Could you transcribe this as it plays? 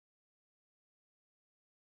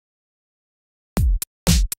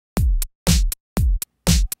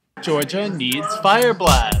Georgia needs fire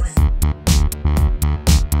blast.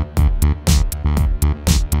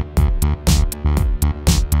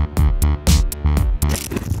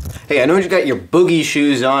 Hey, I know you got your boogie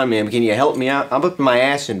shoes on, man. Can you help me out? I'm up my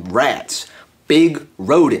ass in rats. Big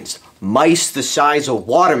rodents. Mice the size of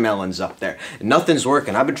watermelons up there. Nothing's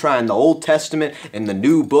working. I've been trying the Old Testament and the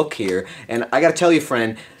new book here, and I gotta tell you,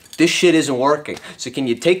 friend, this shit isn't working. So can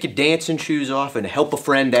you take your dancing shoes off and help a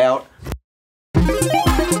friend out?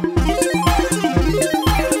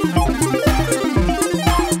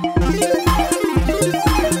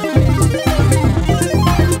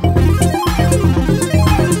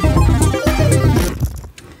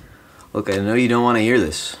 Look, I know you don't want to hear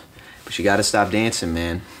this, but you gotta stop dancing,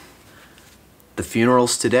 man. The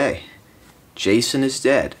funeral's today. Jason is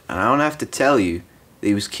dead, and I don't have to tell you that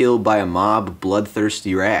he was killed by a mob of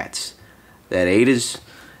bloodthirsty rats that ate his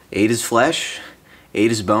flesh,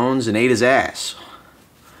 ate his bones, and ate his ass.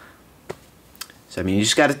 So I mean, you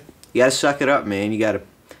gotta suck it up, man. You gotta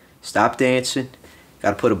stop dancing. You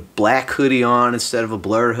gotta put a black hoodie on instead of a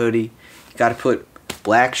blur hoodie. You gotta put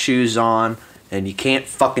black shoes on. And you can't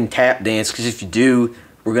fucking tap dance, because if you do,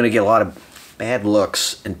 we're gonna get a lot of bad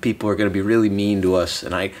looks and people are gonna be really mean to us,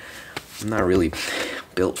 and I'm not really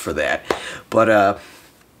built for that. But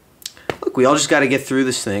look, we all just gotta get through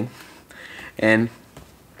this thing, and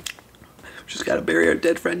we just gotta bury our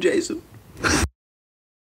dead friend Jason.